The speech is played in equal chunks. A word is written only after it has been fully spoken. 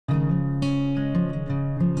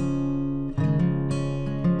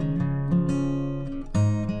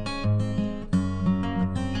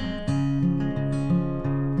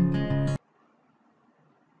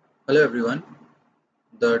Hello everyone.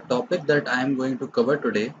 The topic that I am going to cover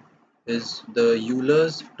today is the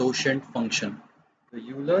Euler's Totient function. The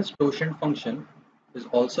Euler's Totient function is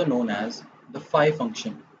also known as the phi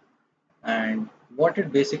function, and what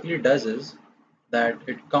it basically does is that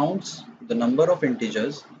it counts the number of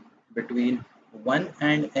integers between 1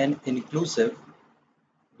 and n inclusive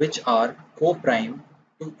which are co-prime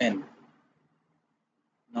to n.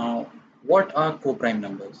 Now, what are co-prime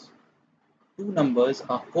numbers? Two numbers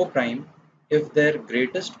are co-prime if their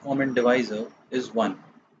greatest common divisor is 1.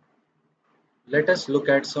 Let us look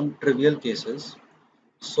at some trivial cases.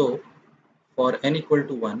 So, for n equal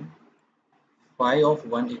to 1, phi of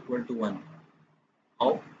 1 equal to 1.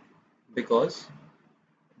 How? Because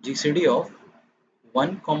GCD of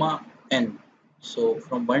 1 comma n. So,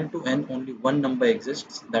 from 1 to n only one number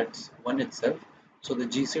exists, that's 1 itself. So, the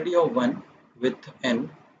GCD of 1 with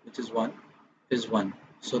n, which is 1, is 1.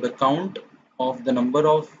 So, the count of the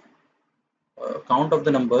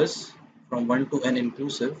numbers from 1 to n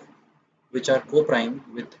inclusive which are co-prime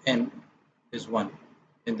with n is 1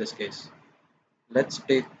 in this case. Let's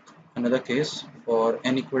take another case for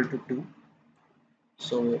n equal to 2.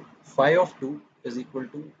 So phi of 2 is equal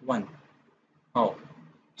to 1. How?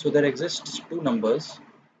 So there exists two numbers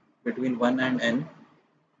between 1 and n,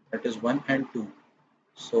 that is 1 and 2.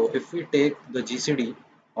 So if we take the GCD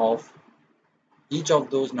of each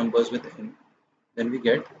of those numbers with n, then we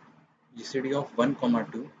get GCD of 1 comma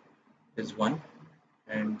 2 is 1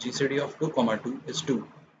 and GCD of 2 comma 2 is 2.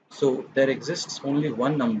 So there exists only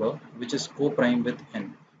one number which is co-prime with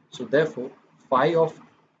n. So therefore phi of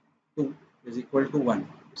 2 is equal to 1.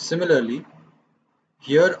 Similarly,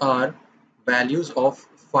 here are values of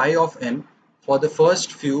phi of n for the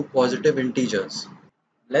first few positive integers.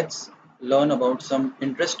 Let's learn about some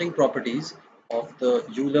interesting properties of the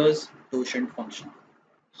Euler's Totient function.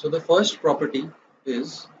 So the first property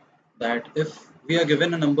is that if we are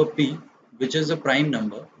given a number p which is a prime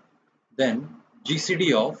number, then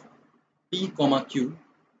GCD of p comma q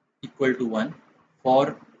equal to 1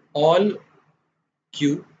 for all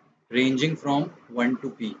q ranging from 1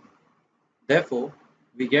 to p. Therefore,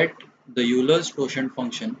 we get the Euler's Totient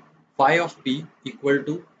function phi of p equal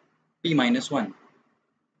to p minus 1.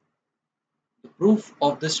 The proof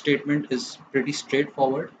of this statement is pretty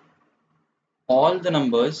straightforward. All the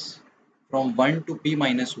numbers from 1 to p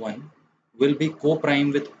minus 1 will be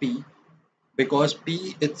co-prime with p because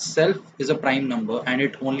p itself is a prime number and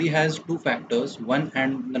it only has two factors, 1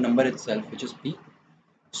 and the number itself, which is p.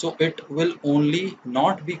 So it will only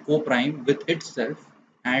not be co-prime with itself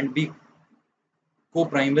and be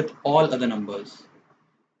co-prime with all other numbers.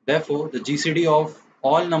 Therefore, the GCD of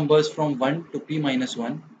all numbers from 1 to p minus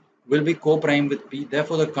 1 will be co-prime with p.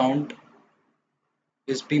 Therefore, the count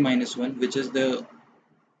is p minus 1, which is the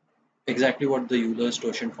exactly what the Euler's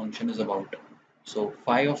Totient function is about. So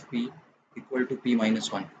phi of p equal to p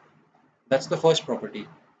minus 1. That's the first property.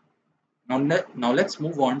 Now let's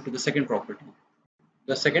move on to the second property.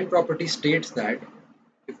 The second property states that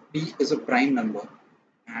if p is a prime number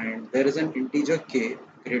and there is an integer k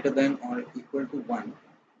greater than or equal to 1,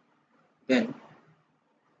 then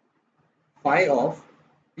phi of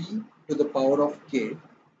p to the power of k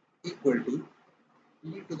equal to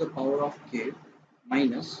p to the power of k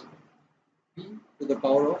minus p to the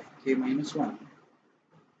power of k minus 1.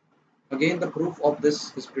 Again, the proof of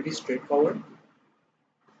this is pretty straightforward.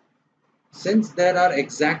 Since there are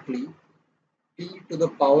exactly p to the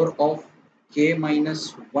power of k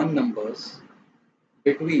minus 1 numbers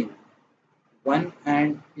between 1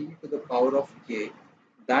 and p to the power of k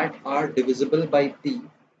that are divisible by p,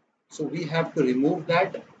 so we have to remove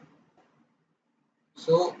that.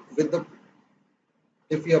 So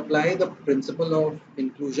if we apply the principle of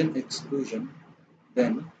inclusion exclusion,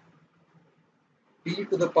 then p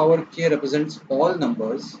to the power k represents all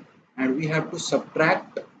numbers and we have to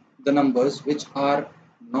subtract the numbers which are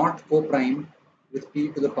not co-prime with p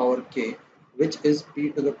to the power k, which is p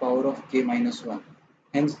to the power of k minus 1.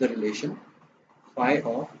 Hence the relation phi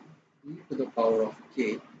of p to the power of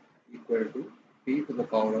k equal to p to the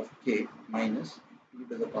power of k minus p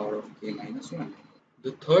to the power of k minus 1.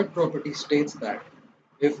 The third property states that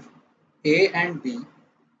if a and b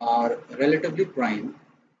are relatively prime,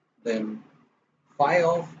 then phi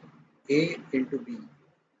of a into b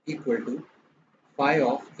equal to phi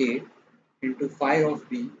of a into phi of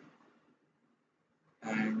b,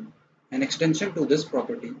 and an extension to this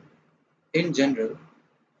property in general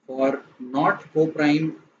for not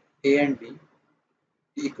co-prime a and b,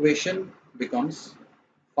 the equation becomes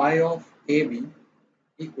phi of ab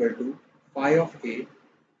equal to phi of a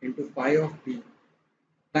into phi of b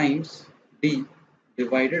times d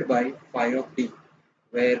divided by phi of d,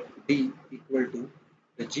 where D equal to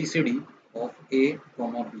the GCD of A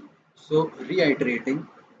comma B. So reiterating,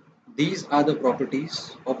 these are the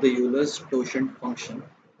properties of the Euler's Totient function,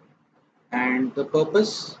 and the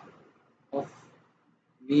purpose of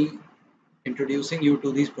me introducing you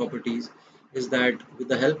to these properties is that with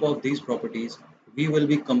the help of these properties we will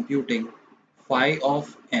be computing phi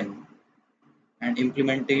of n and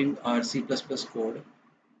implementing our C++ code,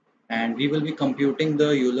 and we will be computing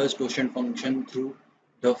the Euler's Totient function through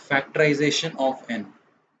the factorization of n,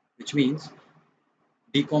 which means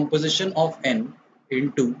decomposition of n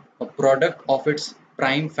into a product of its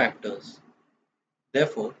prime factors.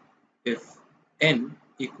 Therefore, if n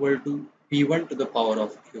equal to p1 to the power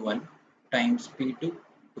of a1 times p2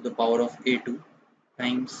 to the power of a2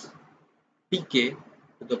 times pk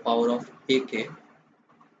to the power of ak,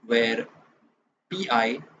 where pi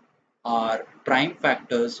are prime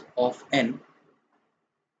factors of n,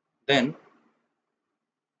 then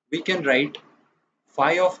we can write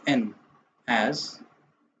phi of n as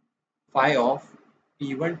phi of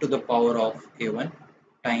p1 to the power of a1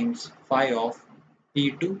 times phi of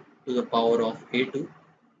p2 to the power of a2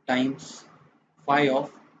 times phi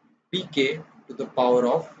of pk to the power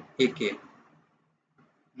of ak.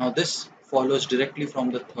 Now this follows directly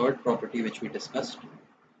from the third property which we discussed,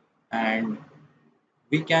 and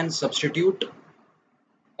we can substitute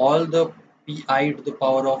all the pi to the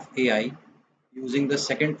power of ai using the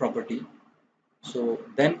second property. So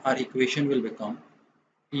then our equation will become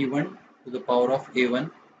p1 to the power of a1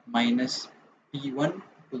 minus p1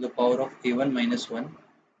 to the power of a1 minus 1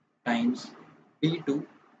 times p2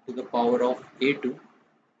 to the power of a2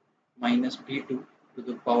 minus p2 to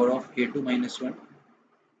the power of a2 minus 1,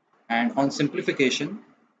 and on simplification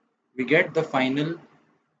we get the final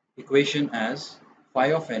equation as phi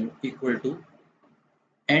of n equal to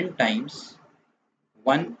n times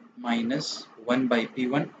 1 minus 1 by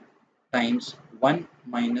p1 times 1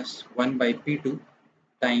 minus 1 by p2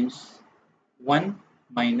 times 1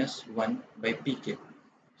 minus 1 by pk.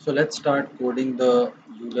 So let's start coding the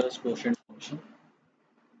Euler's quotient function,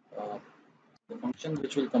 uh, the function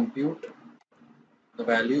which will compute the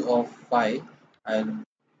value of phi. I'll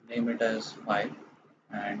name it as phi,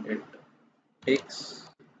 and it takes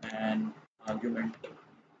an argument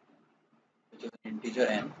which is an integer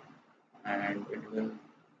n, and it will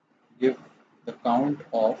give the count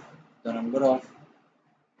of the number of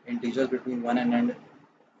integers between 1 and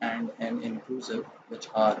n inclusive which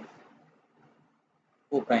are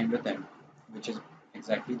co-prime with n, which is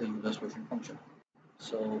exactly the Euler's quotient function.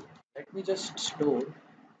 So let me just store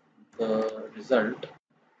the result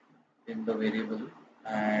in the variable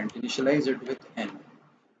and initialize it with n.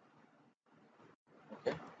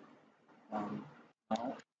 Okay.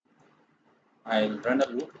 Now I'll run a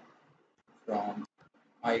loop from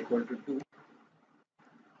I equal to 2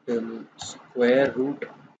 till square root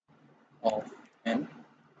of n.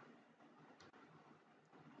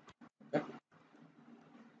 Okay.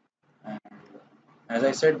 And as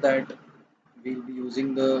I said that we'll be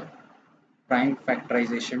using the prime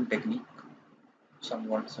factorization technique,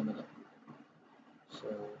 somewhat similar. So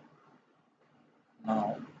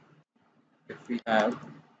now if we have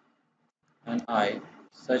an I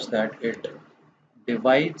such that it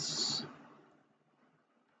divides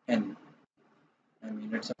n, I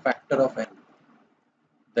mean it's a factor of n,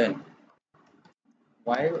 then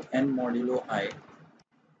while n modulo I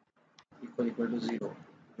equal to 0,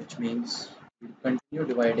 which means we continue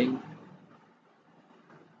dividing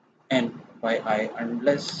n by I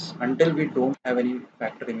until we don't have any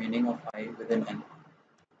factor remaining of I within n.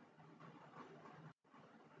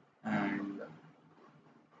 And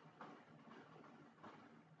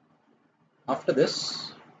after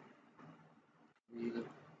this we'll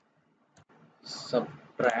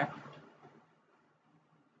subtract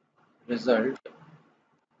result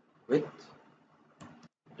with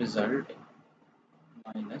result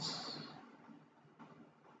minus,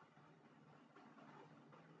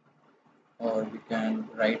 or we can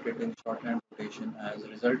write it in shorthand notation as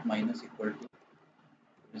result minus equal to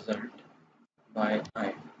result by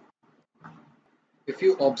I. If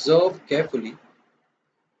you observe carefully,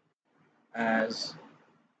 as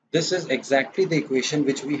this is exactly the equation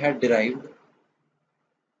which we had derived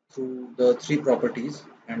through the three properties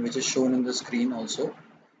and which is shown in the screen also.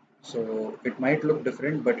 So it might look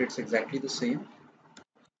different, but it's exactly the same.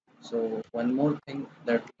 So one more thing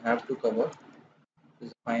that we have to cover is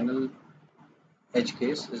the final edge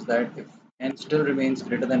case, is that if n still remains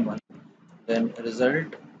greater than 1, then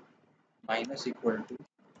result minus equal to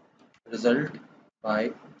result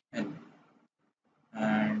by n,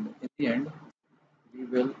 and in the end we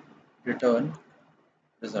will return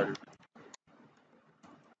result.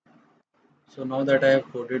 So now that I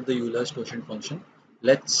have coded the Euler Totient function,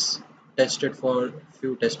 let's test it for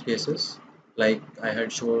few test cases like I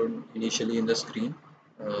had shown initially in the screen.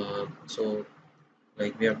 So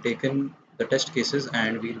like we have taken the test cases,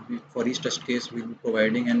 and we'll be, for each test case we'll be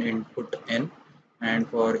providing an input n, and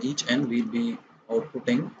for each n we'll be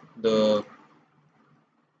outputting the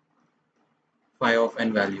phi of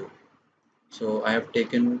n value. So I have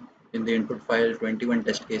taken in the input file 21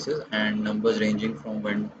 test cases and numbers ranging from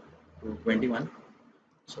 1 to 21.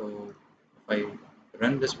 So if I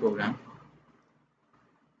run this program,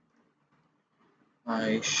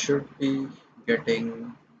 I should be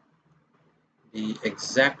getting the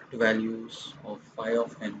exact values of phi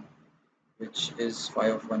of n, which is phi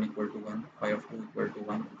of 1 equal to 1, phi of 2 equal to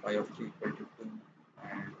 1, phi of 3 equal to 2.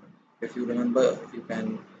 And if you remember, you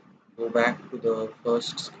can go back to the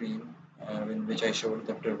first screen in which I showed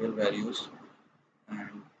the trivial values,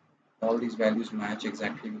 and all these values match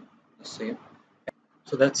exactly the same.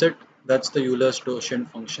 So that's it. That's the Euler's Totient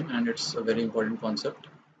function, and it's a very important concept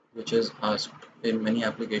which is asked in many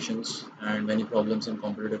applications and many problems in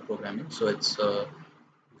competitive programming. So it's a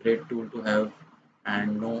great tool to have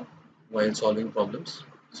and know while solving problems.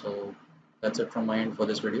 So that's it from my end for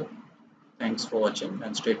this video. Thanks for watching,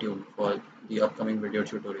 and stay tuned for the upcoming video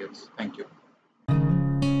tutorials. Thank you.